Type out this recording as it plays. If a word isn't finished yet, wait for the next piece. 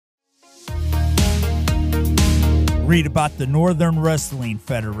Read about the Northern Wrestling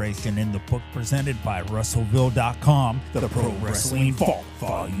Federation in the book presented by Russellville.com, The Pro Wrestling Vault,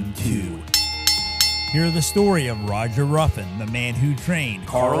 Volume 2. Hear the story of Roger Ruffin, the man who trained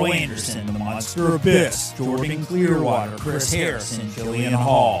Carl Anderson, the Monster Abyss, Jordan Clearwater, Chris Harris, and Jillian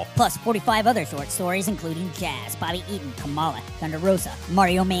Hall. Plus 45 other short stories including Jazz, Bobby Eaton, Kamala, Thunder Rosa,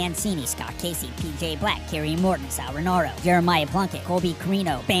 Mario Mancini, Scott Casey, PJ Black, Kerry Morton, Sal Renaro, Jeremiah Plunkett, Colby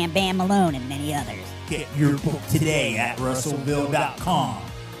Carino, Bam Bam Malone, and many others. Get your book today at Russellville.com.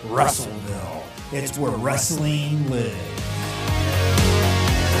 Russellville, it's where wrestling lives.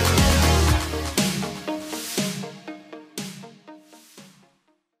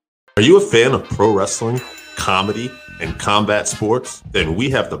 Are you a fan of pro wrestling, comedy, and combat sports? Then we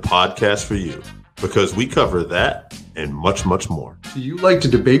have the podcast for you, because we cover that and much, much more. Do you like to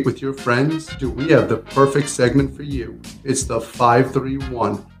debate with your friends? Do we have the perfect segment for you? It's the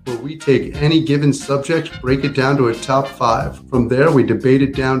 531, where we take any given subject, break it down to a top 5. From there, we debate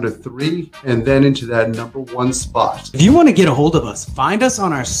it down to 3, and then into that number 1 spot. If you want to get a hold of us, find us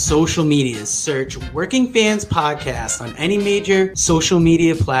on our social medias. Search Working Fans Podcast on any major social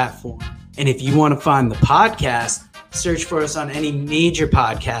media platform. And if you want to find the podcast, search for us on any major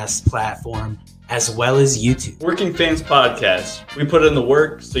podcast platform, as well as YouTube. Working Fans Podcast. We put in the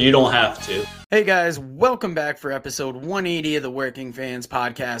work so you don't have to. Hey guys, welcome back for episode 180 of the Working Fans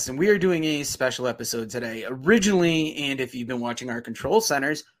Podcast, and we are doing a special episode today. Originally, and if you've been watching our control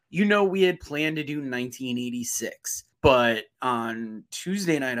centers, you know we had planned to do 1986. But on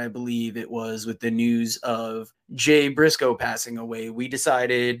Tuesday night, I believe it was, with the news of Jay Briscoe passing away, we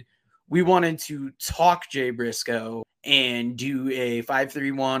decided we wanted to talk Jay Briscoe and do a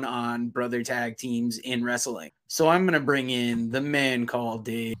 531 on brother tag teams in wrestling. So I'm going to bring in the man called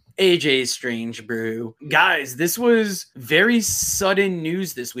Dave, AJ Strange Brew. Guys, this was very sudden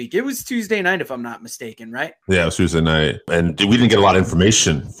news this week. It was Tuesday night, if I'm not mistaken, right? Yeah, it was Tuesday night. And we didn't get a lot of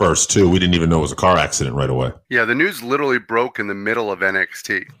information first, too. We didn't even know it was a car accident right away. Yeah, the news literally broke in the middle of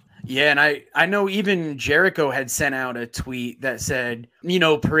NXT. Yeah, and I know even Jericho had sent out a tweet that said,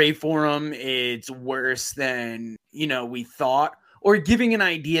 pray for him. It's worse than, we thought, or giving an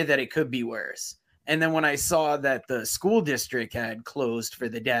idea that it could be worse. And then when I saw that the school district had closed for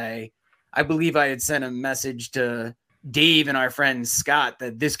the day, I believe I had sent a message to Dave and our friend Scott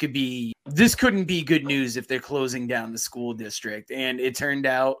that this couldn't be good news if they're closing down the school district. And it turned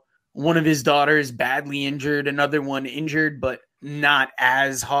out one of his daughters badly injured, another one injured, but not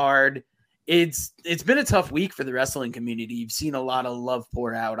as hard. It's been a tough week for the wrestling community. You've seen a lot of love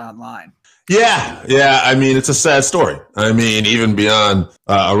pour out online. Yeah. I mean, it's a sad story. I mean, even beyond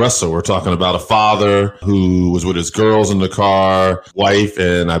a wrestler, we're talking about a father who was with his girls in the car, wife,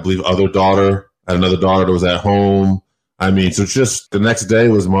 and I believe other daughter, and another daughter that was at home. I mean, so just the next day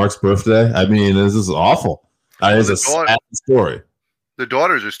was Mark's birthday. I mean, this is awful. It's a sad story. The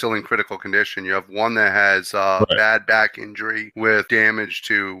daughters are still in critical condition. You have one that has bad back injury with damage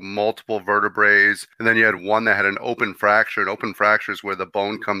to multiple vertebrae. And then you had one that had an open fracture. An open fracture is where the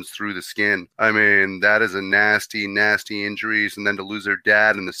bone comes through the skin. I mean, that is a nasty, nasty injuries. And then to lose their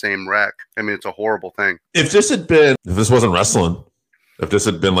dad in the same wreck. I mean, it's a horrible thing. If this wasn't wrestling, if this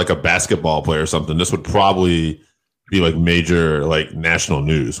had been like a basketball player or something, this would probably be like major, like national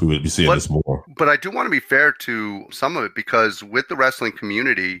news. We would be seeing this more. But I do want to be fair to some of it, because with the wrestling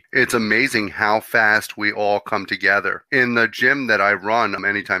community, it's amazing how fast we all come together. In the gym that I run,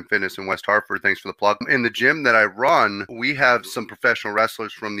 Anytime Fitness in West Hartford, thanks for the plug. In the gym that I run, we have some professional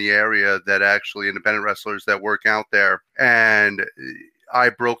wrestlers from the area that actually independent wrestlers that work out there. And I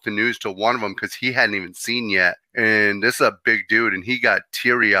broke the news to one of them because he hadn't even seen yet. And this is a big dude, and he got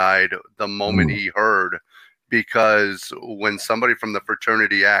teary-eyed the moment he heard. Because when somebody from the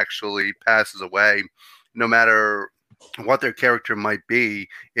fraternity actually passes away, no matter what their character might be,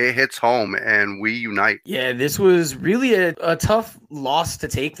 it hits home and we unite. Yeah, this was really a tough loss to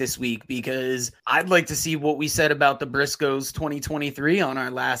take this week, because I'd like to see what we said about the Briscoes 2023 on our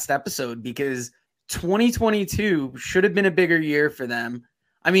last episode, because 2022 should have been a bigger year for them.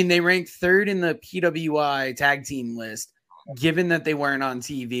 I mean, they ranked 3rd in the PWI tag team list, given that they weren't on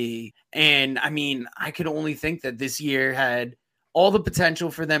TV. And I mean, I could only think that this year had all the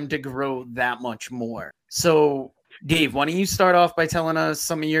potential for them to grow that much more. So Dave, why don't you start off by telling us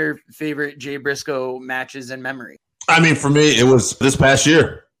some of your favorite Jay Briscoe matches in memory? I mean, for me, it was this past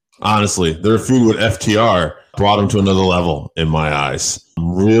year. Honestly, their feud with FTR brought them to another level in my eyes.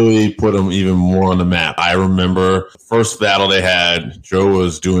 Really put them even more on the map. I remember first battle they had, Joe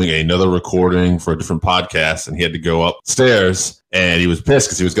was doing another recording for a different podcast, and he had to go upstairs, and he was pissed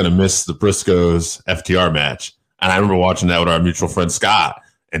because he was going to miss the Briscoes FTR match. And I remember watching that with our mutual friend Scott,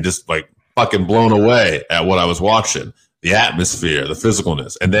 and just like fucking blown away at what I was watching. The atmosphere, the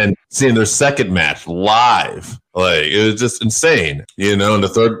physicalness, and then seeing their second match live. Like, it was just insane. And the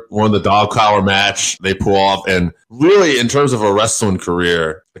third one, the dog collar match, they pull off. And really, in terms of a wrestling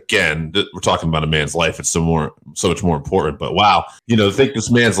career, again, we're talking about a man's life. It's so much more important. But wow, to think this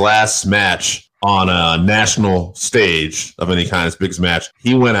man's last match on a national stage of any kind, his biggest match,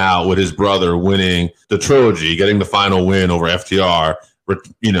 he went out with his brother winning the trilogy, getting the final win over FTR.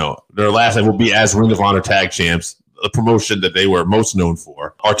 Their last night will be as Ring of Honor tag champs, a promotion that they were most known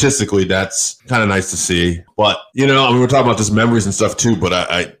for. Artistically, that's kind of nice to see. But, we're talking about just memories and stuff too, but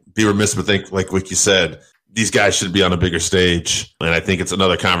I'd be remiss to think, like you said, these guys should be on a bigger stage. And I think it's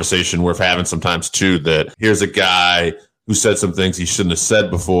another conversation worth having sometimes too, that here's a guy who said some things he shouldn't have said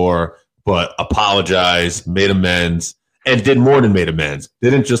before, but apologized, made amends, and did more than made amends.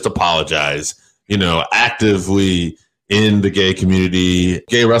 Didn't just apologize, actively in the gay community,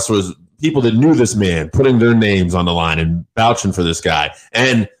 gay wrestlers, people that knew this man, putting their names on the line and vouching for this guy.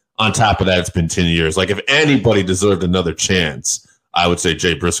 And on top of that, it's been 10 years. Like, if anybody deserved another chance, I would say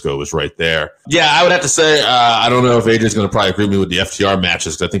Jay Briscoe was right there. Yeah, I would have to say, I don't know if AJ's going to probably agree with me with the FTR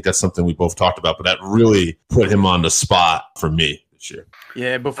matches, because I think that's something we both talked about, but that really put him on the spot for me this year.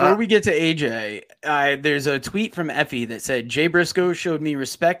 Yeah, before we get to AJ, there's a tweet from Effie that said, Jay Briscoe showed me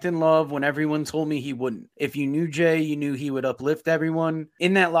respect and love when everyone told me he wouldn't. If you knew Jay, you knew he would uplift everyone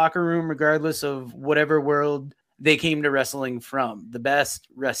in that locker room, regardless of whatever world they came to wrestling from. The best,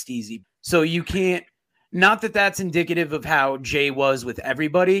 rest easy. So you can't, not that that's indicative of how Jay was with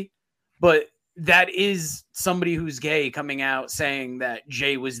everybody, but that is somebody who's gay coming out saying that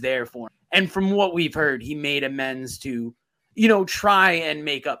Jay was there for him. And from what we've heard, he made amends to try and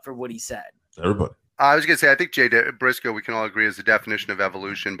make up for what he said. Everybody. I was going to say, I think Jay Briscoe, we can all agree, is the definition of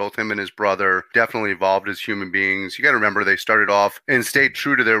evolution. Both him and his brother definitely evolved as human beings. You got to remember, they started off and stayed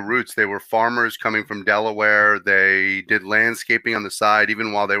true to their roots. They were farmers coming from Delaware. They did landscaping on the side,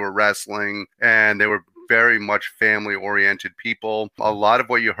 even while they were wrestling, and they were very much family-oriented people. A lot of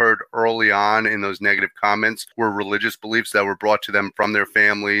what you heard early on in those negative comments were religious beliefs that were brought to them from their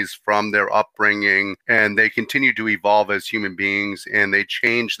families, from their upbringing, and they continued to evolve as human beings, and they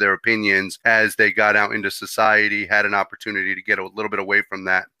changed their opinions as they got out into society, had an opportunity to get a little bit away from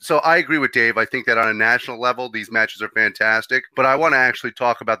that. So I agree with Dave. I think that on a national level, these matches are fantastic, but I want to actually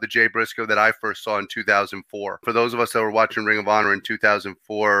talk about the Jay Briscoe that I first saw in 2004. For those of us that were watching Ring of Honor in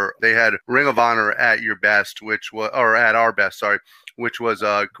 2004, they had Ring of Honor at Your Best, which was, or at Our Best, sorry, which was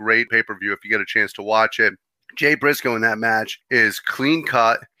a great pay-per-view if you get a chance to watch it. Jay Briscoe in that match is clean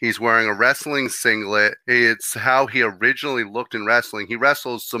cut. He's wearing a wrestling singlet. It's how he originally looked in wrestling. He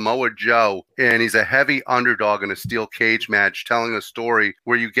wrestles Samoa Joe, and he's a heavy underdog in a steel cage match, telling a story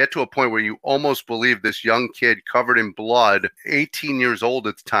where you get to a point where you almost believe this young kid covered in blood, 18 years old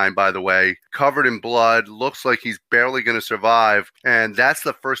at the time, by the way, covered in blood, looks like he's barely going to survive. And that's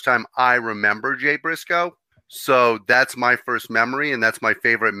the first time I remember Jay Briscoe. So that's my first memory, and that's my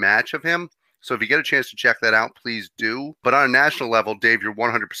favorite match of him. So if you get a chance to check that out, please do. But on a national level, Dave, you're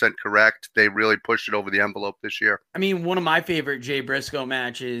 100% correct. They really pushed it over the envelope this year. I mean, one of my favorite Jay Briscoe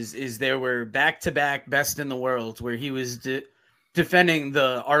matches is there were back-to-back Best in the World where he was defending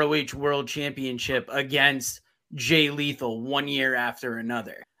the ROH World Championship against Jay Lethal 1 year after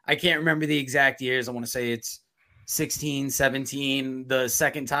another. I can't remember the exact years. I want to say it's 16, 17. The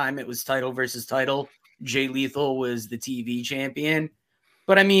second time it was title versus title. Jay Lethal was the TV champion.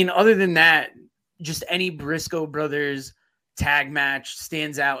 But I mean, other than that, just any Briscoe brothers tag match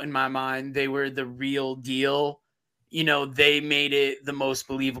stands out in my mind. They were the real deal. You know, they made it the most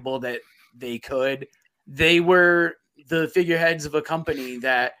believable that they could. They were the figureheads of a company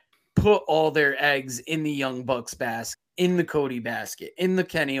that put all their eggs in the Young Bucks basket, in the Cody basket, in the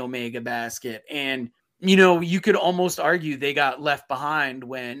Kenny Omega basket. And you know, you could almost argue they got left behind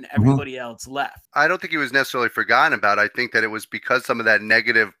when everybody else left. I don't think he was necessarily forgotten about. I think that it was because some of that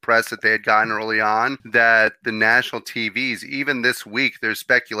negative press that they had gotten early on that the national TVs, even this week, there's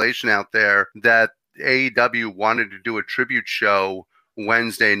speculation out there that AEW wanted to do a tribute show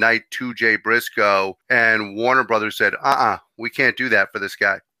Wednesday night to Jay Briscoe, and Warner Brothers said, we can't do that for this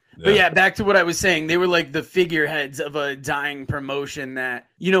guy. But yeah, back to what I was saying. They were like the figureheads of a dying promotion that,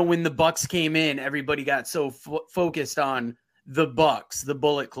 you know, when the Bucks came in, everybody got so focused on the Bucks, the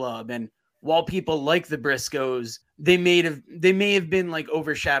Bullet Club. And while people like the Briscoes, they may have been like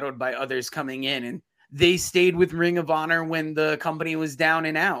overshadowed by others coming in. And they stayed with Ring of Honor when the company was down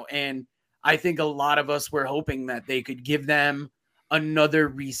and out. And I think a lot of us were hoping that they could give them another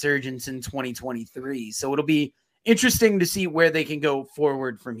resurgence in 2023. So it'll be interesting to see where they can go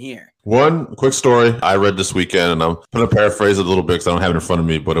forward from here. One quick story I read this weekend, and I'm going to paraphrase it a little bit because I don't have it in front of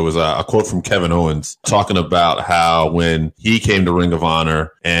me, but it was a quote from Kevin Owens talking about how when he came to Ring of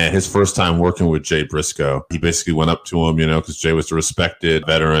Honor and his first time working with Jay Briscoe, he basically went up to him, because Jay was a respected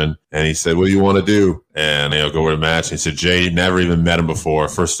veteran, and he said, "What do you want to do?" And go over the match. And he said, Jay never even met him before.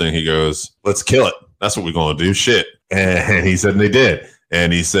 First thing he goes, "Let's kill it. That's what we're going to do. Shit." And he said, and they did.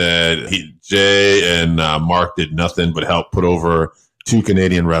 And he said Jay and Mark did nothing but help put over 2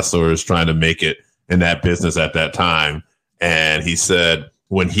 Canadian wrestlers trying to make it in that business at that time. And he said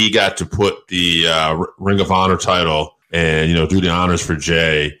when he got to put the Ring of Honor title and, do the honors for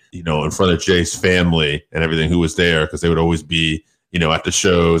Jay, in front of Jay's family and everything who was there, because they would always be, at the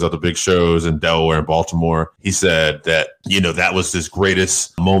shows, at the big shows in Delaware and Baltimore. He said that, that was his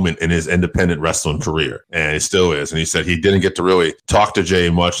greatest moment in his independent wrestling career. And it still is. And he said he didn't get to really talk to Jay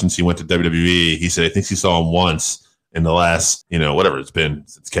much since he went to WWE. He said, I think he saw him once in the last, whatever it's been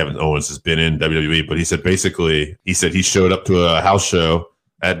since Kevin Owens has been in WWE. But he said, basically, he showed up to a house show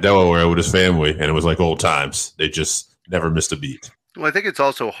at Delaware with his family, and it was like old times. They just never missed a beat. Well, I think it's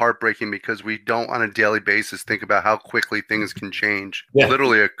also heartbreaking because we don't on a daily basis think about how quickly things can change. Yeah.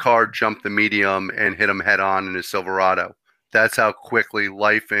 Literally, a car jumped the medium and hit him head on in his Silverado. That's how quickly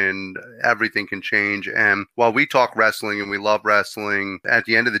life and everything can change. And while we talk wrestling and we love wrestling, at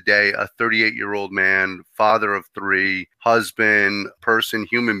the end of the day, a 38-year-old man, father of 3, husband, person,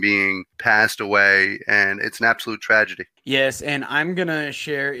 human being, passed away. And it's an absolute tragedy. Yes, and I'm going to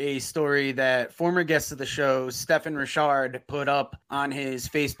share a story that former guest of the show, Stefan Richard, put up on his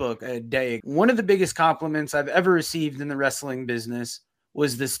Facebook a day. One of the biggest compliments I've ever received in the wrestling business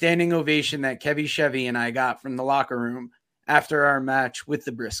was the standing ovation that Kevy Chevy and I got from the locker room after our match with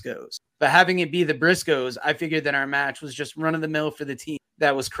the Briscoes. But having it be the Briscoes, I figured that our match was just run-of-the-mill for the team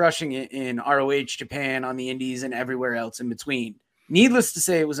that was crushing it in ROH Japan, on the indies, and everywhere else in between. Needless to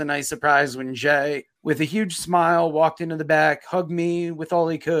say, it was a nice surprise when Jay, with a huge smile, walked into the back, hugged me with all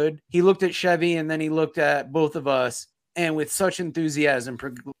he could. He looked at Chevy, and then he looked at both of us, and with such enthusiasm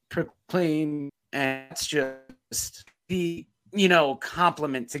proclaimed, and it's just the,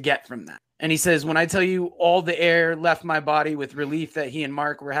 compliment to get from that. And he says, when I tell you all the air left my body with relief that he and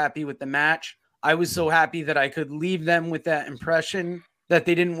Mark were happy with the match, I was so happy that I could leave them with that impression that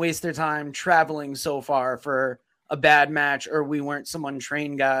they didn't waste their time traveling so far for a bad match, or we weren't some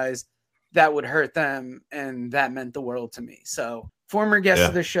untrained guys that would hurt them. And that meant the world to me. So former guest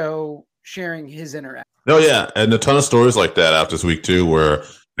of the show sharing his interaction. No, yeah. And a ton of stories like that out this week too, where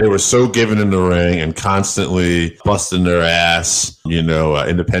they were so given in the ring and constantly busting their ass,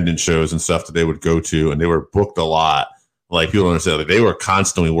 independent shows and stuff that they would go to, and they were booked a lot. Like, people don't understand, like, they were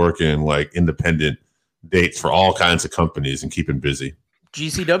constantly working like independent dates for all kinds of companies and keeping busy.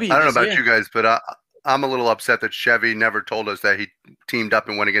 GCW. I don't know about you guys, but I'm a little upset that Chevy never told us that he teamed up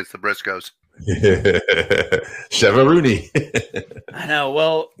and went against the Briscoes. Chevy-Rooney. I know.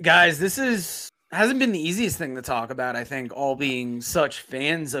 Well, guys, this hasn't been the easiest thing to talk about, I think, all being such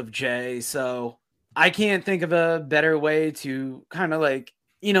fans of Jay. So I can't think of a better way to kind of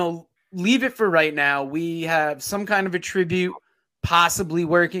leave it for right now. We have some kind of a tribute possibly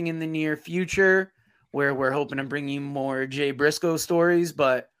working in the near future where we're hoping to bring you more Jay Briscoe stories.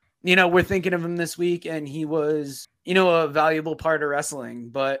 But, we're thinking of him this week, and he was, a valuable part of wrestling.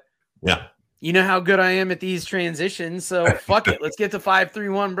 But yeah, you know how good I am at these transitions, so fuck it. Let's get to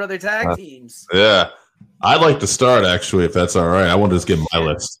 5-3-1 brother tag teams. Yeah. I'd like to start, actually, if that's all right. I want to just give my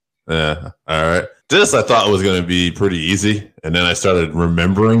list. Yeah. All right. This I thought was going to be pretty easy, and then I started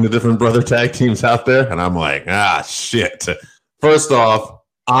remembering the different brother tag teams out there, and I'm like, shit. First off,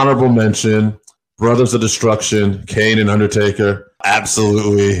 honorable mention, Brothers of Destruction, Kane and Undertaker.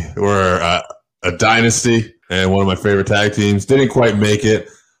 Absolutely were a dynasty and one of my favorite tag teams. Didn't quite make it.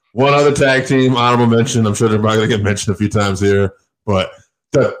 One other tag team, honorable mention. I'm sure they're probably going to get mentioned a few times here, but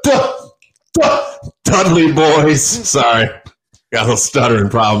the Dudley Boys. Sorry, got a little stuttering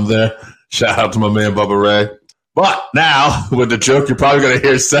problem there. Shout out to my man Bubba Ray. But now, with the joke you're probably going to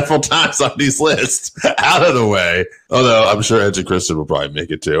hear several times on these lists out of the way, although I'm sure Edge and Christian will probably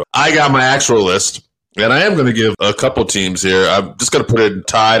make it too. I got my actual list, and I am going to give a couple teams here. I'm just going to put it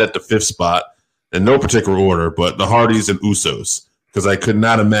tied at the 5th spot in no particular order, but the Hardys and Usos, because I could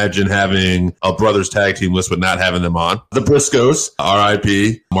not imagine having a brothers tag team list but not having them on. The Briscoes,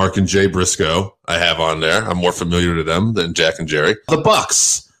 R.I.P., Mark and Jay Briscoe, I have on there. I'm more familiar to them than Jack and Jerry. The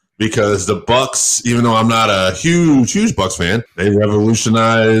Bucks, because the Bucks, even though I'm not a huge Bucks fan, they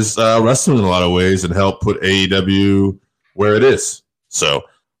revolutionized wrestling in a lot of ways and helped put AEW where it is. So,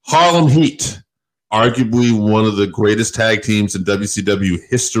 Harlem Heat, arguably one of the greatest tag teams in WCW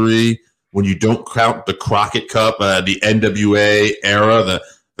history. when you don't count the Crockett Cup, the NWA era,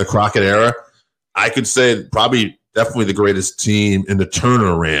 the Crockett era, I could say probably definitely the greatest team in the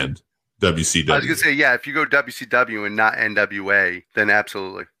Turner ran WCW. I was going to say, yeah, if you go WCW and not NWA, then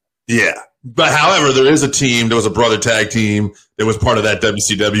absolutely. Yeah. But however, there was a brother tag team that was part of that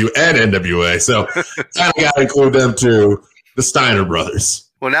WCW and NWA. So I got to include them too, the Steiner brothers.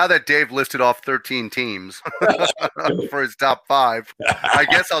 Well, now that Dave listed off 13 teams for his top 5, I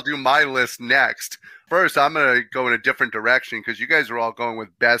guess I'll do my list next. First, I'm going to go in a different direction because you guys are all going with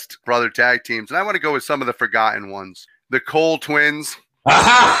best brother tag teams. And I want to go with some of the forgotten ones. The Cole twins.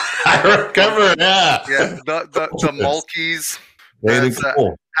 I remember, yeah. Yeah, the Mulkeys.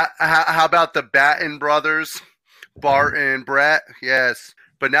 Cool. How about the Batten brothers? Bart and Brett? Yes.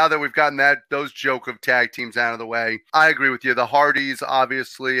 But now that we've gotten those joke of tag teams out of the way, I agree with you. The Hardys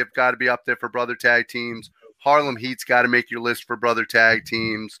obviously have got to be up there for brother tag teams. Harlem Heat's got to make your list for brother tag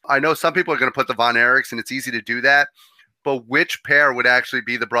teams. I know some people are going to put the Von Erichs, and it's easy to do that. But which pair would actually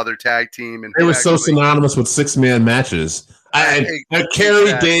be the brother tag team? And it was so synonymous with 6-man matches.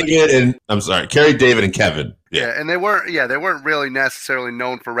 Kerry David and Kevin. Yeah, and they weren't really necessarily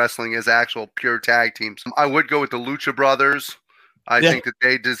known for wrestling as actual pure tag teams. I would go with the Lucha Brothers. I think that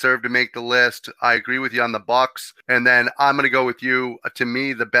they deserve to make the list. I agree with you on the Bucks. And then I'm going to go with you. To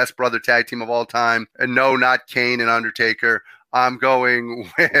me, the best brother tag team of all time. And no, not Kane and Undertaker. I'm going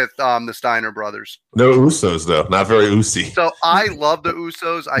with the Steiner brothers. No Usos, though. Not very Usy. So I love the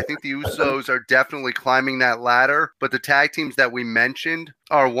Usos. I think the Usos are definitely climbing that ladder. But the tag teams that we mentioned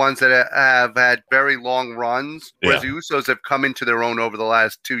are ones that have had very long runs, whereas the Usos have come into their own over the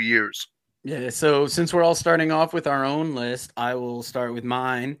last 2 years. Yeah, so since we're all starting off with our own list, I will start with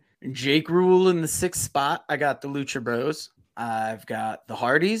mine. Jake Rule in the 6th spot. I got the Lucha Bros. I've got the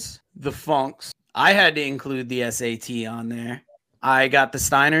Hardys, the Funks. I had to include the SAT on there. I got the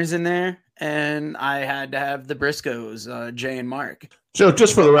Steiners in there, and I had to have the Briscoes, Jay and Mark. Joe,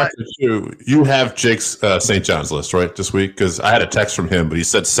 just for the record, you have Jake's St. John's list, right, this week? Because I had a text from him, but he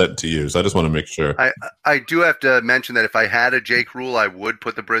said sent to you, so I just want to make sure. I do have to mention that if I had a Jake Rule, I would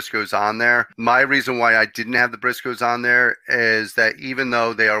put the Briscoes on there. My reason why I didn't have the Briscoes on there is that even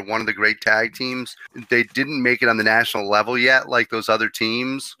though they are one of the great tag teams, they didn't make it on the national level yet like those other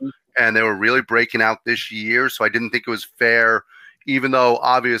teams, and they were really breaking out this year, so I didn't think it was fair. Even though,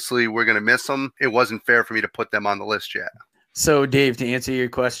 obviously, we're going to miss them, it wasn't fair for me to put them on the list yet. So, Dave, to answer your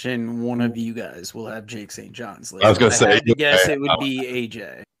question, one of you guys will have Jake St. John's list. I was going to say, I guess it would be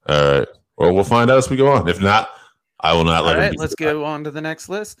AJ. All right. Well, we'll find out as we go on. If not, I will not let him. All right, let's go on to the next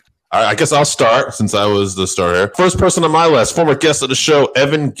list. All right, I guess I'll start since I was the starter. First person on my list, former guest of the show,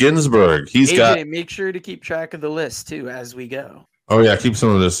 Evan Ginsberg. AJ, make sure to keep track of the list, too, as we go. Oh, yeah, keep some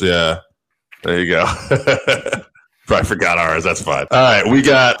of this. Yeah. There you go. Probably forgot ours. That's fine. All right, we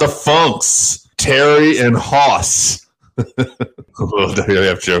got the Funks, Terry and Hoss. A little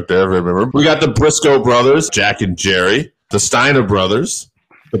WWF joke there, remember. We got the Briscoe brothers, Jack and Jerry, the Steiner brothers,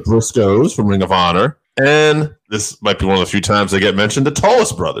 the Briscoes from Ring of Honor, and this might be one of the few times they get mentioned, the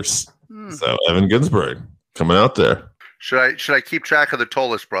Tullis brothers. So Evan Ginsberg coming out there. Should I keep track of the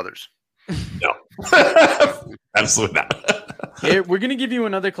Tullis brothers? No. Absolutely not. Here, we're going to give you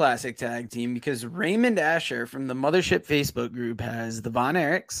another classic tag team because Raymond Asher from the Mothership Facebook group has the Von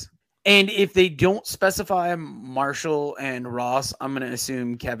Erichs. And if they don't specify Marshall and Ross, I'm going to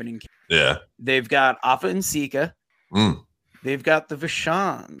assume Kevin and Kim. Yeah. They've got Afa and Sika. They've got the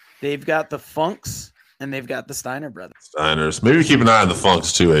Vachon. They've got the Funks. And they've got the Steiner brothers. Steiners. Maybe keep an eye on the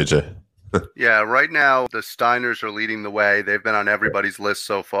Funks too, AJ. Yeah, right now the Steiners are leading the way. They've been on everybody's list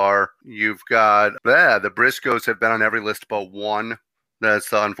so far. You've got the Briscoes have been on every list but one.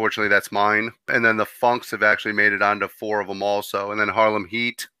 That's unfortunately that's mine. And then the Funks have actually made it onto 4 of them also. And then Harlem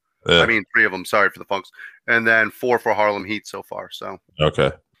Heat. I mean 3 of them. Sorry for the Funks. And then 4 for Harlem Heat so far. So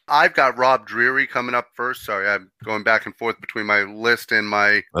okay. I've got Rob Dreary coming up first. Sorry, I'm going back and forth between my list and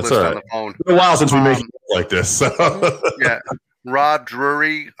my list on the phone. It's been a while since we make it like this. So. Yeah. Rob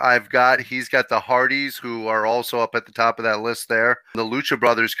Drury, he's got the Hardys, who are also up at the top of that list there. The Lucha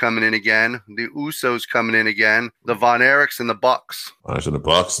Brothers coming in again. The Usos coming in again. The Von Erichs and the Bucks. The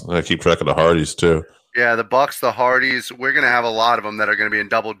Bucks. I keep track of the Hardys, too. Yeah, the Bucks, the Hardys. We're going to have a lot of them that are going to be in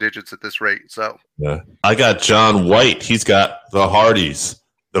double digits at this rate. So yeah, I got John White. He's got the Hardys.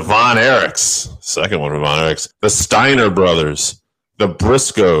 The Von Erichs. Second one for Von Erichs. The Steiner Brothers. The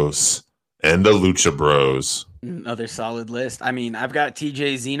Briscoes. And the Lucha Bros. Another solid list. I mean, I've got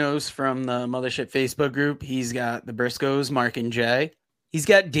TJ Zenos from the Mothership Facebook group. He's got the Briscoes, Mark and Jay. He's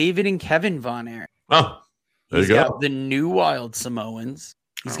got David and Kevin Von Erich. Oh, there He's you go. got the New Wild Samoans.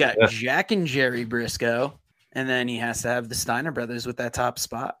 He's got Jack and Jerry Briscoe. And then he has to have the Steiner brothers with that top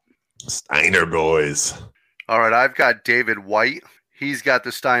spot. Steiner boys. All right, I've got David White. He's got the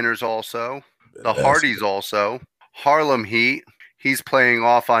Steiners also. The Hardys also. Harlem Heat. He's playing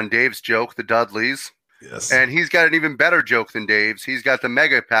off on Dave's joke, the Dudleys. Yes. And he's got an even better joke than Dave's. He's got the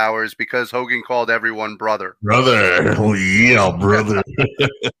Mega Powers because Hogan called everyone brother. Brother. Oh, yeah, brother.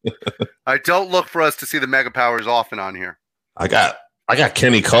 I don't look for us to see the Mega Powers often on here. I got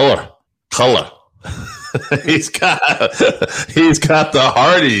Kenny Color. He's got the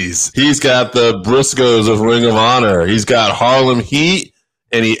Hardys. He's got the Briscoes of Ring of Honor. He's got Harlem Heat,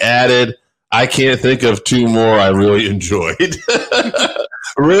 and he added, I can't think of two more I really enjoyed.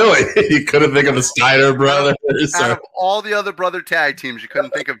 Really? You couldn't think of the Steiner brothers? Out of all the other brother tag teams, you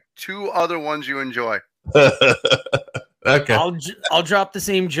couldn't think of two other ones you enjoy. Okay. I'll drop the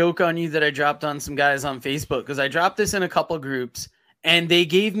same joke on you that I dropped on some guys on Facebook, because I dropped this in a couple groups, and they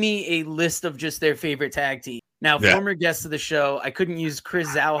gave me a list of just their favorite tag team. Now, former guest of the show, I couldn't use Chris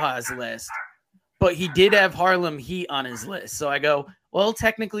Zauha's list, but he did have Harlem Heat on his list. So I go, well,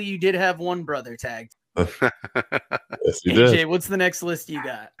 technically you did have one brother tag. Yes, you AJ, did. what's the next list you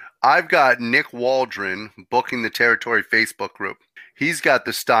got? I've got Nick Waldron booking the Territory Facebook group. He's got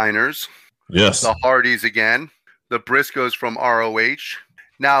the Steiners, Yes. the Hardys again, the Briscoes from ROH.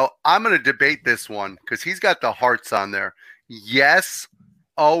 Now, I'm going to debate this one because he's got the Hearts on there. Yes,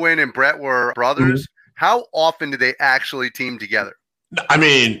 Owen and Brett were brothers. How often do they actually team together? I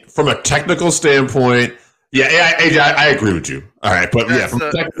mean, from a technical standpoint, I agree with you. All right, but from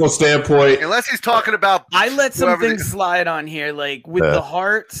a technical standpoint, Unless he's talking about I let some whoever things slide on here, like with the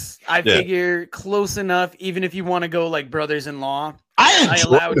Hearts. I figure close enough, even if you want to go like brothers-in-law. I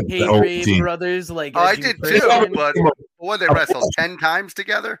allowed K-Grade brothers. Like I did too, but they wrestled 10 times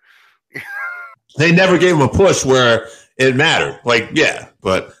together. they never gave him a push where it mattered.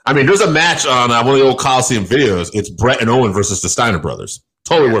 But I mean, there's a match on one of the old Coliseum videos. It's Brett and Owen versus the Steiner brothers.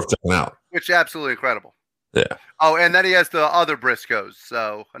 Totally worth checking out. Which is absolutely incredible. Yeah. Oh, and then he has the other Briscoes.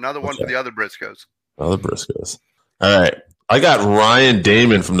 So another one for the other Briscoes. Other Briscoes. All right. I got Ryan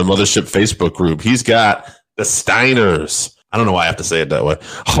Damon from the Mothership Facebook group. He's got the Steiners. I don't know why I have to say it that way.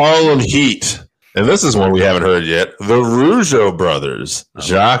 Harlem Heat. And this is one we haven't heard yet. The Rougeau brothers,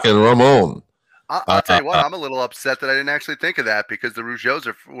 Jacques and Ramon. I'll tell you what, I'm a little upset that I didn't actually think of that because the Rougeaus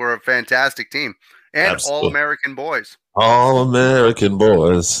were a fantastic team. And All-American boys. All-American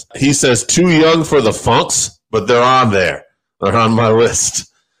boys. He says, too young for the Funks, but they're on there. They're on my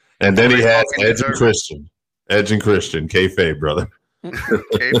list. And then he has Edge and Christian. Edge and Christian. Kayfabe, brother.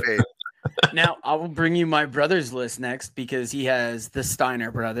 Kayfabe. Now, I will bring you my brother's list next because he has the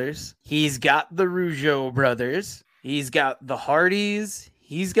Steiner brothers. He's got the Rougeau brothers. He's got the Hardys.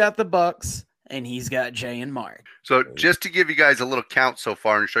 He's got the Bucks. And he's got Jay and Mark. So just to give you guys a little count so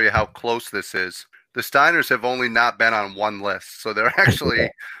far and show you how close this is, the Steiners have only not been on one list. So they're actually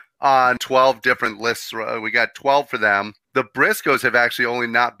on 12 different lists. We got 12 for them. The Briscoes have actually only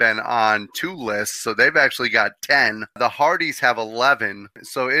not been on 2 lists. So they've actually got 10. The Hardys have 11.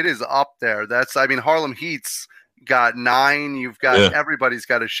 So it is up there. Harlem Heat's got 9. You've got everybody's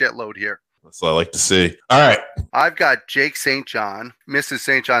got a shitload here. That's what I like to see. All right. I've got Jake St. John, Mrs.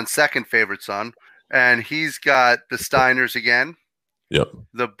 St. John's second favorite son, and he's got the Steiners again. Yep.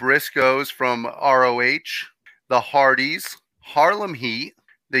 The Briscoes from ROH, the Hardys, Harlem Heat,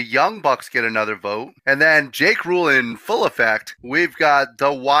 the Young Bucks get another vote, and then Jake Rule in full effect. We've got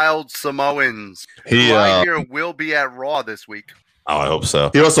the Wild Samoans. Right here will be at Raw this week. Oh, I hope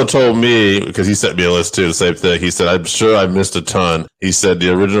so. He also told me, because he sent me a list too, the same thing. He said, I'm sure I missed a ton. He said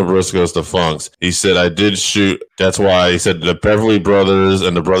the original Briscoes, the Funks. He said, I did shoot. That's why he said the Beverly Brothers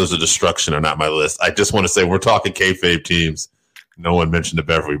and the Brothers of Destruction are not my list. I just want to say we're talking kayfabe teams. No one mentioned the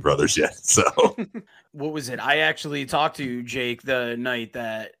Beverly Brothers yet. So what was it? I actually talked to Jake the night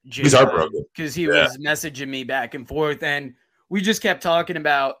that Jake, he's heartbroken because he was messaging me back and forth, and we just kept talking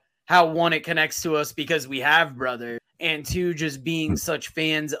about how one, it connects to us because we have brothers, and two, just being such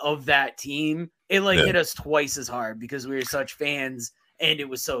fans of that team, it hit us twice as hard because we were such fans and it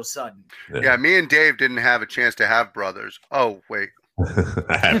was so sudden. Yeah, me and Dave didn't have a chance to have brothers. Oh, wait.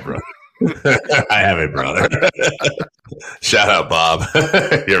 I have brother. I have a brother. Shout out, Bob.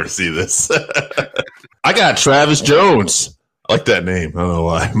 You ever see this? I got Travis Jones. I like that name. I don't know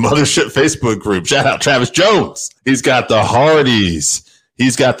why. Mothership Facebook group. Shout out Travis Jones. He's got the Hardys.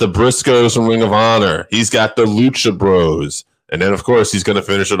 He's got the Briscoes from Ring of Honor. He's got the Lucha Bros. And then, of course, he's going to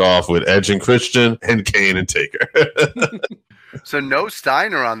finish it off with Edge and Christian and Kane and Taker. So no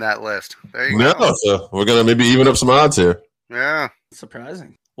Steiner on that list. There you go. No, so we're going to maybe even up some odds here. Yeah.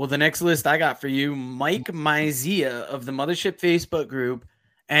 Surprising. Well, the next list I got for you, Mike Mizia of the Mothership Facebook group,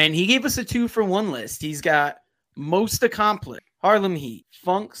 and he gave us a 2-for-1 list. He's got most accomplished, Harlem Heat,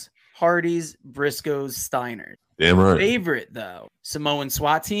 Funks, Hardys, Briscoes, Steiners. Damn right. Favorite, though, Samoan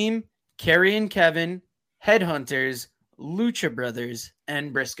SWAT team, Kerry and Kevin, Headhunters, Lucha Brothers,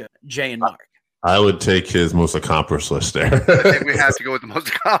 and Briscoe, Jay and Mark. I would take his most accomplished list there. I think we have to go with the most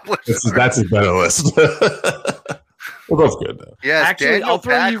accomplished. That's his better list. We're both good, though. Yes, Actually, Daniel I'll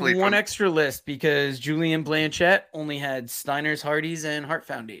throw Packley you one from- extra list because Julian Blanchette only had Steiners, Hardys, and Hart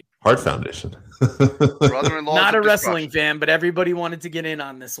Foundation. Heart Foundation. brother-in-law. Not a wrestling fan, but everybody wanted to get in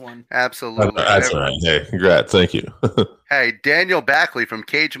on this one. Absolutely. That's all right. Hey, congrats. Thank you. Hey, Daniel Backley from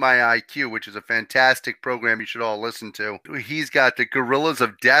Cage My IQ, which is a fantastic program you should all listen to. He's got the Gorillas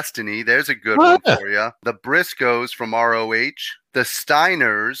of Destiny. There's a good one for you. The Briscoes from ROH, the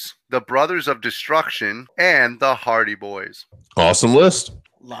Steiners, the Brothers of Destruction, and the Hardy Boys. Awesome list.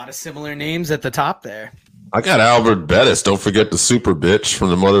 A lot of similar names at the top there. I got Albert Bettis. Don't forget the super bitch from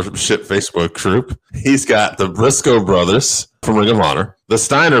the Mothership Facebook group. He's got the Briscoe brothers from Ring of Honor, the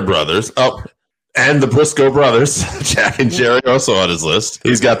Steiner brothers, and the Briscoe brothers. Jack and Jerry also on his list.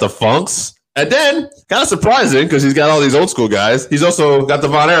 He's got the Funks. And then, kind of surprising, because he's got all these old school guys, he's also got the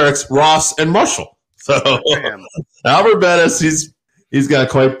Von Erichs, Ross, and Marshall. So Damn. Albert Bettis, he's got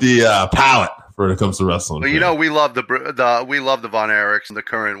quite the palate when it comes to wrestling. Well, you know, we love the Von Erichs and the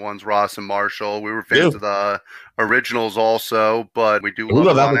current ones, Ross and Marshall. We were fans of the originals also, but we do love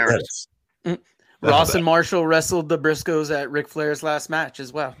the Von Erichs. Ross and Marshall wrestled the Briscoes at Ric Flair's last match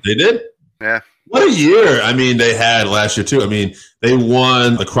as well. They did? Yeah. What a year. I mean, they had last year, too. I mean, they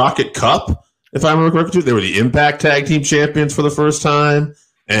won the Crockett Cup, if I remember correctly, too. They were the Impact Tag Team Champions for the first time.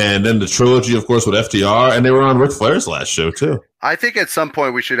 And then the trilogy, of course, with FTR. And they were on Ric Flair's last show, too. I think at some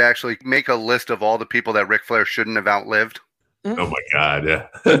point we should actually make a list of all the people that Ric Flair shouldn't have outlived. Oh, my God, yeah.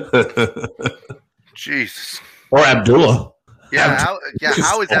 Jesus. Or Abdullah. Yeah,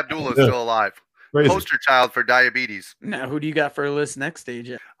 how is Abdullah still alive? Crazy. Poster child for diabetes. Now, who do you got for a list next stage?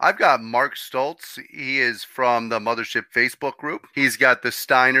 I've got Mark Stoltz. He is from the Mothership Facebook group. He's got the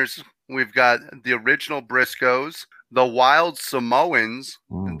Steiners. We've got the original Briscoes, the Wild Samoans,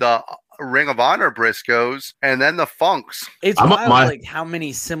 the Ring of Honor Briscoes, and then the Funks. It's wild, like how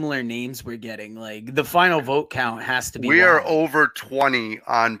many similar names we're getting. Like the final vote count has to be. We are over 20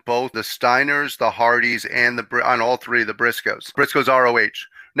 on both the Steiners, the Hardys, and on all three of the Briscoes. Briscoes ROH.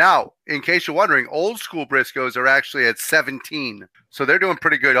 Now, in case you're wondering, old school Briscoes are actually at 17, so they're doing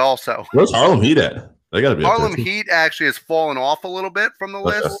pretty good also. Where's Harlem Heat at? They got to be. Harlem Heat actually has fallen off a little bit from the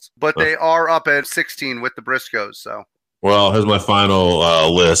list, but they are up at 16 with the Briscoes. So. Well, here's my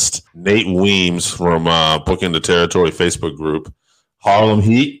final list. Nate Weems from Booking the Territory Facebook group. Harlem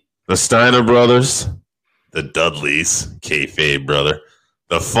Heat, the Steiner brothers, the Dudleys, kayfabe brother,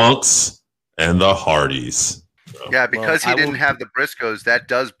 the Funks, and the Hardys. So. Yeah, because he didn't have the Briscoes, that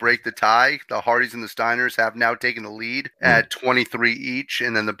does break the tie. The Hardys and the Steiners have now taken the lead at 23 each,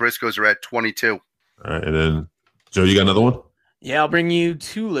 and then the Briscoes are at 22. All right, and then, Joe, you got another one? Yeah, I'll bring you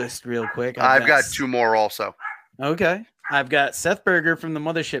two lists real quick. I've got two more also. Okay. I've got Seth Berger from the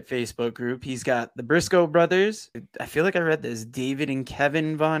Mothership Facebook group. He's got the Briscoe brothers. I feel like I read this. David and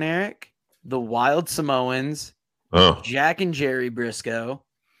Kevin Von Erich, the Wild Samoans, Jack and Jerry Briscoe,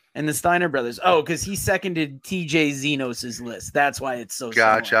 and the Steiner brothers. Oh, because he seconded TJ Zenos' list. That's why it's so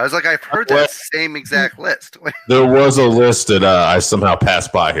Gotcha. similar. I was like, I've heard that same exact list. There was a list that I somehow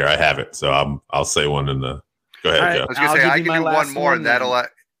passed by here. I have it, so I'll say one in the. Go ahead, right, Joe. I was going to say, I can do one more, and that'll.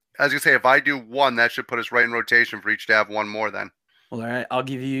 I was going to say, if I do one, that should put us right in rotation for each to have one more then. Well, all right. I'll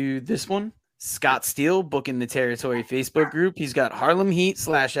give you this one. Scott Steele, Booking the Territory Facebook group. He's got Harlem Heat /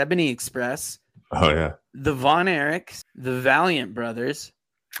 Ebony Express. Oh, yeah. The Von Erichs, the Valiant Brothers,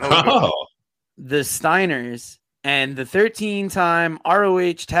 Oh. the Steiners, and the 13-time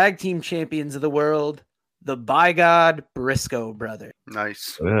ROH Tag Team Champions of the World, the By God Briscoe brothers.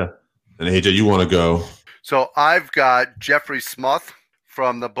 Nice. Yeah. And AJ, you want to go? So I've got Jeffrey Smuth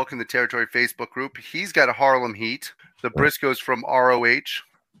from the Booking the Territory Facebook group. He's got a Harlem Heat, the Briscoes from ROH,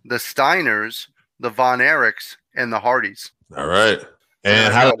 the Steiners, the Von Erichs, and the Hardys. All right.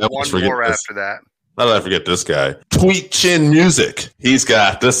 And how did I one forget more this? after that? How did I forget this guy? Tweet Chin Music. He's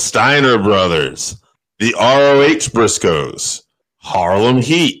got the Steiner brothers, the ROH Briscoes, Harlem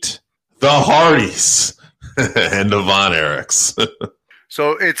Heat, the Hardys, and the Von Erichs.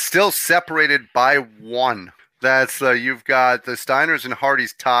 So it's still separated by one. That's you've got the Steiners and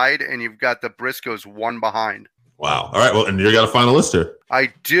Hardys tied, and you've got the Briscoes one behind. Wow. All right. Well, and you got a final list here.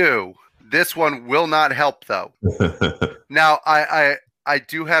 I do. This one will not help, though. Now, I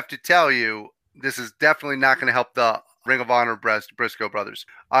do have to tell you, this is definitely not going to help the Ring of Honor Briscoe brothers.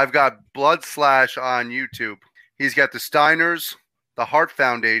 I've got Blood Slash on YouTube. He's got the Steiners, the Hart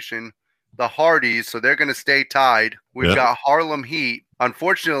Foundation, the Hardys, so they're going to stay tied. We've got Harlem Heat,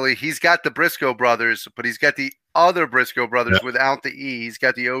 Unfortunately, he's got the Briscoe brothers, but he's got the other Briscoe brothers without the E. He's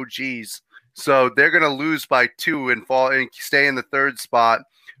got the OGs. So they're going to lose by 2 and fall and stay in the 3rd spot.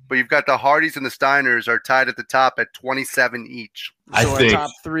 But you've got the Hardys and the Steiners are tied at the top at 27 each. So our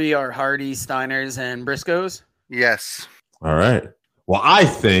top 3 are Hardy, Steiners, and Briscoes? Yes. All right. Well, I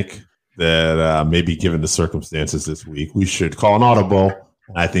think that maybe given the circumstances this week, we should call an audible.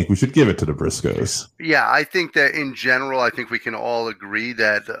 I think we should give it to the Briscoes. Yeah, I think that in general, I think we can all agree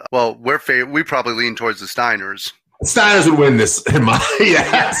that, we probably lean towards the Steiners. The Steiners would win this. So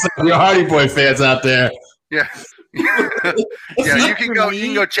your Hardy Boy fans out there. Yeah. Yeah, you can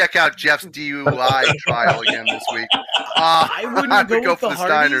go check out Jeff's DUI trial again this week. I wouldn't go with the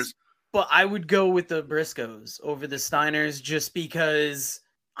Hardys, Steiners, but I would go with the Briscoes over the Steiners just because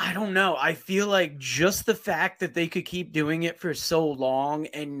I don't know. I feel like just the fact that they could keep doing it for so long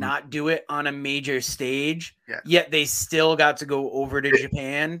and not do it on a major stage, yet they still got to go over to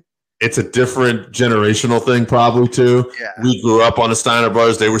Japan. It's a different generational thing, probably, too. Yeah. We grew up on the Steiner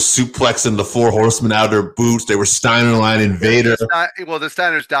brothers. They were suplexing the 4 horsemen out of their boots. They were Steiner line invader. The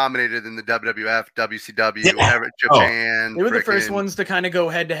Steiners dominated in the WWF, WCW, Japan. They were the first ones to kind of go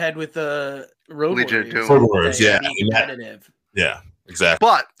head-to-head with the Road Warriors. Yeah, exactly.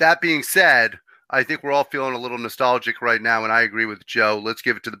 But that being said, I think we're all feeling a little nostalgic right now, and I agree with Joe. Let's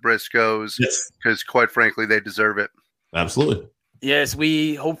give it to the Briscoes because, quite frankly, they deserve it. Absolutely. Yes,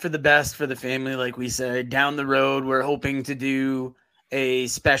 we hope for the best for the family, like we said. Down the road, we're hoping to do a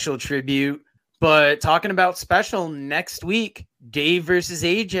special tribute. But talking about special, next week, Dave versus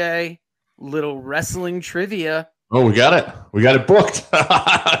AJ, little wrestling trivia. Oh, we got it. We got it booked.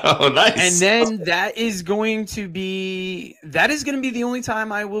 Oh, nice. And then that is going to be the only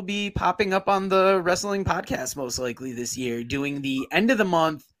time I will be popping up on the wrestling podcast, most likely this year, doing the end of the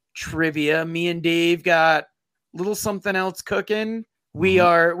month trivia. Me and Dave got little something else cooking.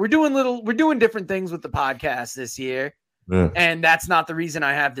 We're doing different things with the podcast this year. Yeah. And that's not the reason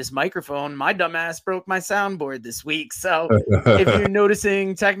I have this microphone. My dumbass broke my soundboard this week. So if you're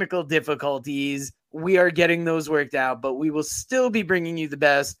noticing technical difficulties, we are getting those worked out, but we will still be bringing you the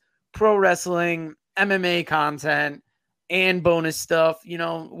best pro wrestling, MMA content, and bonus stuff. You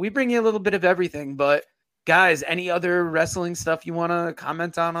know, we bring you a little bit of everything, but guys, any other wrestling stuff you want to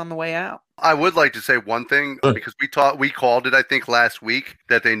comment on the way out? I would like to say one thing because we called it, I think, last week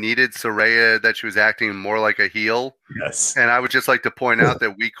that they needed Saraya, that she was acting more like a heel. Yes. And I would just like to point out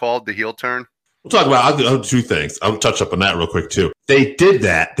that we called the heel turn. We'll talk about I'll do 2 things. I'll touch up on that real quick, too. They did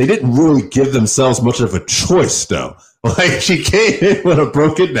that. They didn't really give themselves much of a choice, though. Like, she came in with a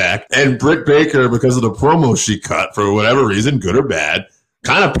broken neck, and Britt Baker, because of the promo she cut, for whatever reason, good or bad,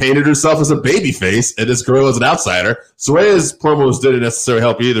 kind of painted herself as a babyface, and this girl is an outsider. Soraya's promos didn't necessarily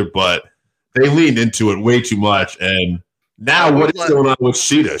help either, but they leaned into it way too much. And now what is going on with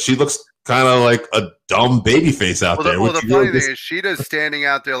Sheeta? She looks kind of like a dumb babyface out there. Well, the funny thing is Sheeta's standing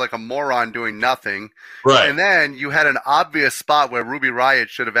out there like a moron doing nothing. Right. And then you had an obvious spot where Ruby Riott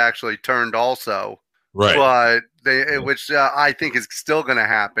should have actually turned also. Right. But which I think is still going to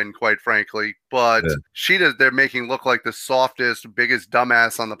happen, quite frankly. But Sheeta, they're making look like the softest, biggest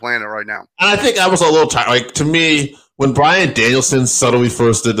dumbass on the planet right now. And I think I was a little tired. Like, to me, when Bryan Danielson subtly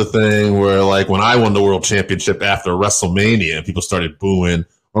first did the thing where, like, when I won the world championship after WrestleMania and people started booing,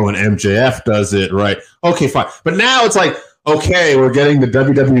 or when MJF does it, right? Okay, fine. But now it's like, okay, we're getting the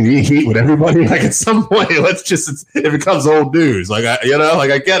WWE heat with everybody. Like, at some point, it becomes old news. Like, I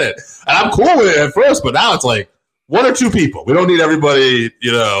get it. And I'm cool with it at first, but now it's like 1 or 2 people. We don't need everybody,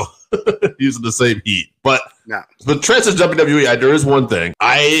 using the same heat. But transition WWE, there is one thing.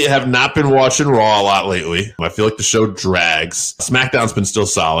 I have not been watching Raw a lot lately. I feel like the show drags. SmackDown's been still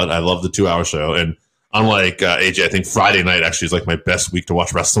solid. I love the 2-hour show. And unlike AJ, I think Friday night actually is like my best week to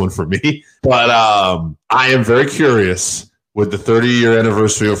watch wrestling for me. But I am very curious with the 30-year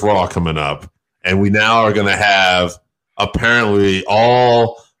anniversary of Raw coming up. And we now are going to have apparently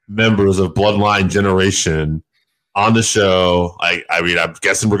all members of Bloodline Generation on the show. I mean, I'm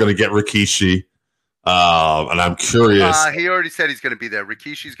guessing we're going to get Rikishi. And I'm curious. He already said he's going to be there.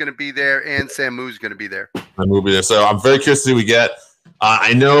 Rikishi's going to be there, and Samu's going to be there. Will be there. So I'm very curious to see what we get.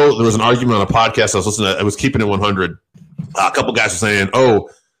 I know there was an argument on a podcast I was listening to. I was keeping it 100. A couple guys were saying,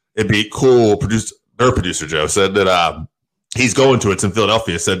 it'd be cool. Their producer, Joe, said that he's going to it. It's in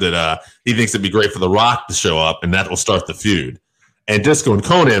Philadelphia. Said that he thinks it'd be great for The Rock to show up, and that will start the feud. And Disco and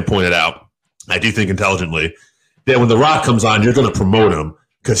Conan pointed out, I do think intelligently, that when The Rock comes on, you're going to promote him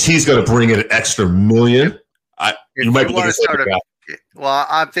because he's going to bring in an extra $1 million. You might want to start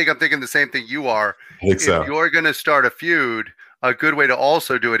I'm thinking the same thing you are. If you're going to start a feud, a good way to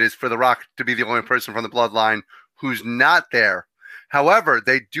also do it is for The Rock to be the only person from the Bloodline who's not there. However,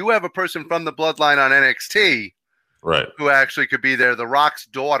 they do have a person from the bloodline on NXT Right. who actually could be there, The Rock's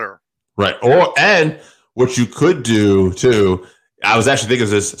daughter. Right. And what you could do too, I was actually thinking of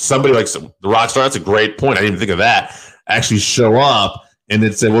this, somebody like The Rock star, that's a great point. I didn't even think of that. Actually show up and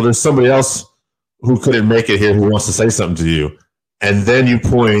then say, well, there's somebody else who couldn't make it here who wants to say something to you. And then you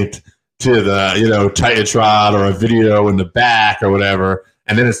point to the, Titantron or a video in the back or whatever.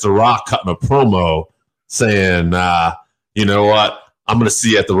 And then it's The Rock cutting a promo saying, you know what? I'm going to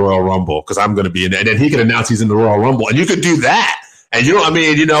see you at the Royal Rumble because I'm going to be in there. And then he can announce he's in the Royal Rumble. And you could do that. And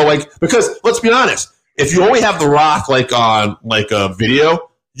because let's be honest, if you only have The Rock on a video,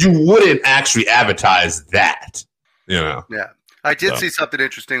 you wouldn't actually advertise that, Yeah. I did see something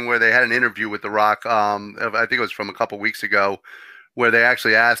interesting where they had an interview with The Rock. I think it was from a couple weeks ago, where they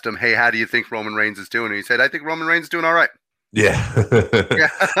actually asked him, "Hey, how do you think Roman Reigns is doing?" And he said, "I think Roman Reigns is doing all right." Yeah. Yeah.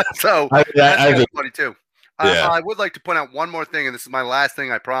 So that's funny too. Yeah. I would like to point out one more thing, and this is my last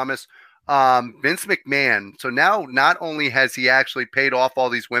thing, I promise. Vince McMahon. So now not only has he actually paid off all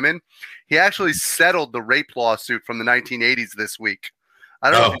these women, he actually settled the rape lawsuit from the 1980s this week. I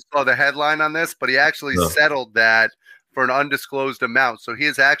don't know if you saw the headline on this, but he actually settled that for an undisclosed amount. So he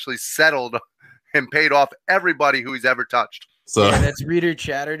has actually settled and paid off everybody who he's ever touched. So that's Reader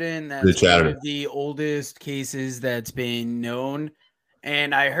Chatterton. That's one of the oldest cases that's been known.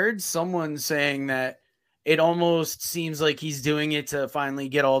 And I heard someone saying that it almost seems like he's doing it to finally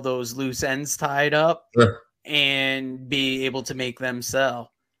get all those loose ends tied up and be able to make them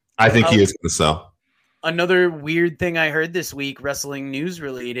sell. I think he is going to sell. Another weird thing I heard this week, wrestling news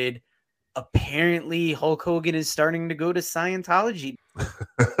related, apparently Hulk Hogan is starting to go to Scientology.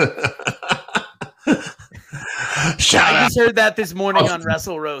 I just heard that this morning on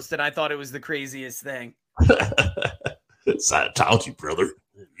Wrestle Roast, and I thought it was the craziest thing. Scientology, brother.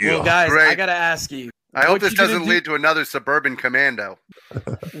 Yeah. Well, guys, I got to ask you. I hope this doesn't lead to another Suburban Commando.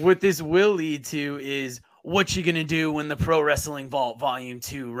 What this will lead to is what you going to do when the Pro Wrestling Vault Volume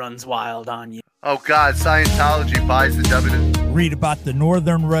 2 runs wild on you. Oh, God, Scientology buys the WWE. Read about the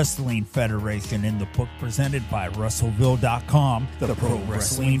Northern Wrestling Federation in the book presented by Russellville.com, The Pro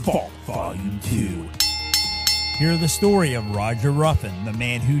Wrestling Vault Volume 2. Hear the story of Roger Ruffin, the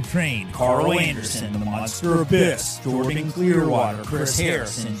man who trained Carl Anderson, the Monster Abyss, Jordan Clearwater, Chris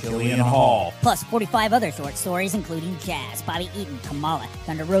Harris, and Jillian Hall. Plus 45 other short stories including Jazz, Bobby Eaton, Kamala,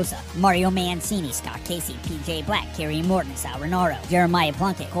 Thunder Rosa, Mario Mancini, Scott Casey, PJ Black, Kerry Morton, Sal Renaro, Jeremiah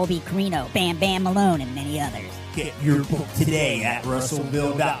Plunkett, Colby Carino, Bam Bam Malone, and many others. Get your book today at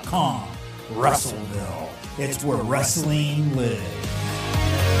Russellville.com. Russellville. It's where wrestling lives.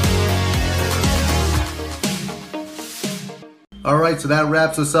 All right, so that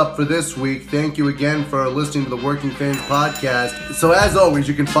wraps us up for this week. Thank you again for listening to the Working Fans Podcast. So as always,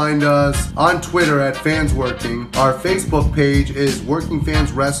 you can find us on Twitter at FansWorking. Our Facebook page is Working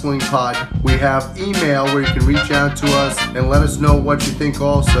Fans Wrestling Pod. We have email where you can reach out to us and let us know what you think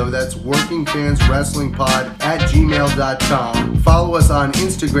also. That's workingfanswrestlingpod@gmail.com. Follow us on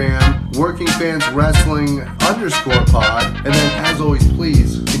Instagram, workingfanswrestling_pod. And then as always,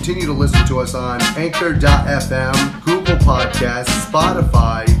 please continue to listen to us on Anchor.fm, Google Podcasts,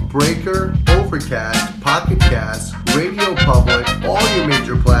 Spotify, Breaker, Overcast, Pocket Cast, Radio Public, all your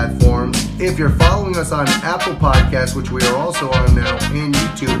major platforms. If you're following us on Apple Podcasts, which we are also on now, and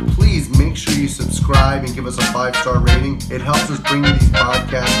YouTube, please make sure you subscribe and give us a 5-star rating. It helps us bring you these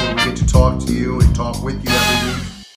podcasts where we get to talk to you and talk with you every week.